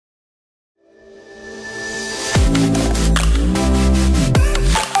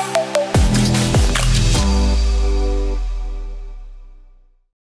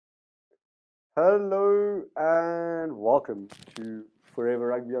Hello and welcome to Forever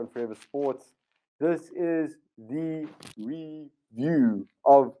Rugby on Forever Sports. This is the review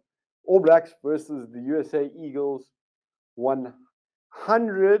of All Blacks versus the USA Eagles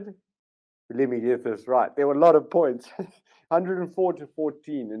 100. Let me get this right. There were a lot of points. 104-14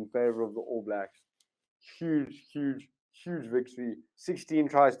 in favor of the All Blacks. Huge victory. 16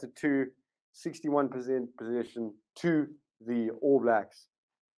 tries to 2, 61% possession to the All Blacks.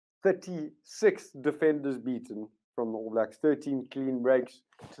 36 defenders beaten from the All Blacks, 13 clean breaks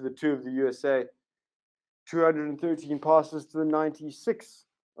to the 2 of the USA, 213 passes to the 96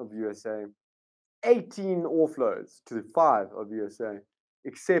 of USA, 18 offloads to the 5 of USA.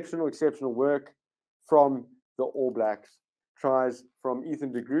 Exceptional work from the All Blacks. Tries from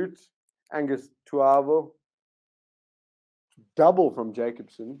Ethan de Groot, Angus Tuavo, double from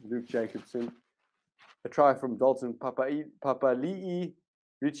Luke Jacobson, a try from Dalton Papali'i,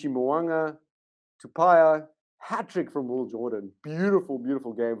 Richie Mo'unga, Tupaya, hat-trick from Will Jordan. Beautiful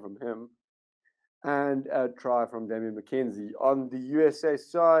game from him. And a try from Damian McKenzie. On the USA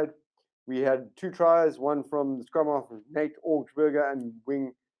side, we had 2 tries, one from the scrum half Nate Augsburger and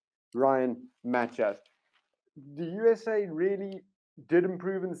wing Ryan Matchas. The USA really did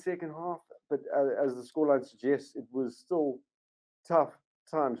improve in the second half, but as the scoreline suggests, it was still tough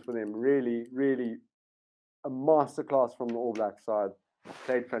times for them. Really a masterclass from the All Black side.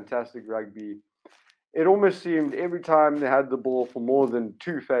 Played fantastic rugby. It almost seemed every time they had the ball for more than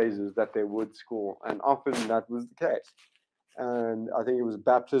 2 phases that they would score, and often that was the case. And I think it was a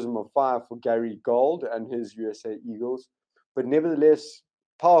baptism of fire for Gary Gold and his USA Eagles, but nevertheless,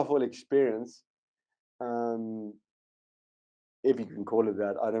 powerful experience, if you can call it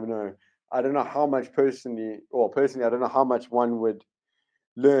that. I don't know. I don't know how much personally, I don't know how much one would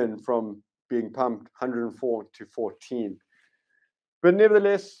learn from being pumped 104-14. But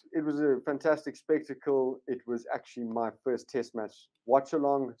nevertheless, it was a fantastic spectacle. It was actually my first test match watch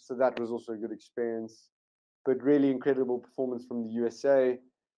along, so that was also a good experience. But really incredible performance from the USA.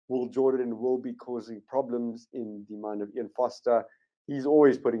 Will Jordan will be causing problems in the mind of Ian Foster. He's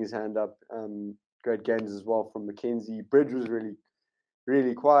always putting his hand up. Great games as well from McKenzie. Bridge was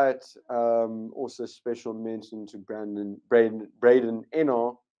really quiet. Also special mention to Braden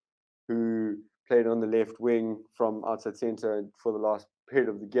Ennor, who played on the left wing from outside centre for the last period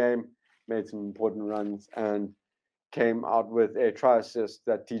of the game, made some important runs, and came out with a try assist,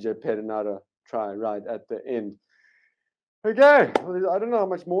 that TJ Pedinata try right at the end. Okay, well, I don't know how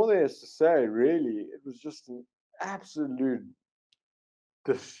much more there is to say, really. It was just an absolute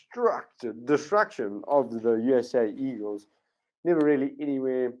destruction of the USA Eagles. Never really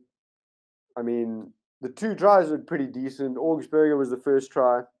anywhere. I mean, the 2 tries were pretty decent. Augsburger was the first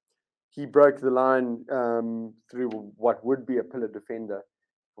try. He broke the line through what would be a pillar defender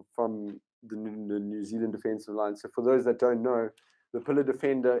from the New Zealand defensive line. So for those that don't know, the pillar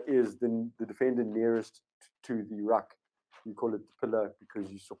defender is the defender nearest to the ruck. You call it the pillar because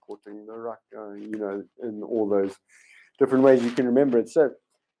you're supporting the ruck, in all those different ways you can remember it. So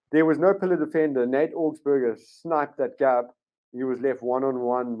there was no pillar defender. Nate Augsburger sniped that gap. He was left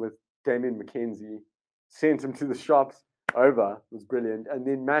one-on-one with Damian McKenzie, sent him to the shops. Over. It was brilliant. And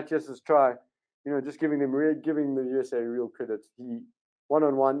then Matchas's try, just giving the USA real credit. He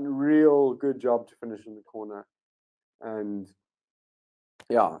one-on-one, real good job to finish in the corner. And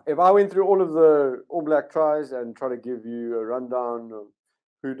yeah, if I went through all of the All Black tries and try to give you a rundown of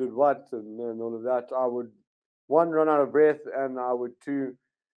who did what and all of that, I would, 1, run out of breath, and I would, 2,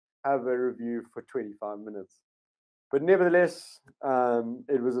 have a review for 25 minutes. But nevertheless,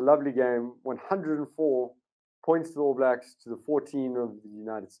 it was a lovely game. 104 points to the All Blacks to the 14 of the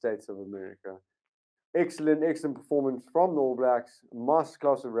United States of America. Excellent performance from the All Blacks.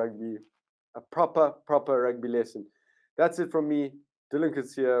 Masterclass of rugby. A proper rugby lesson. That's it from me, Dylan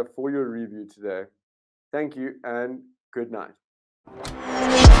Kasia, for your review today. Thank you and good night.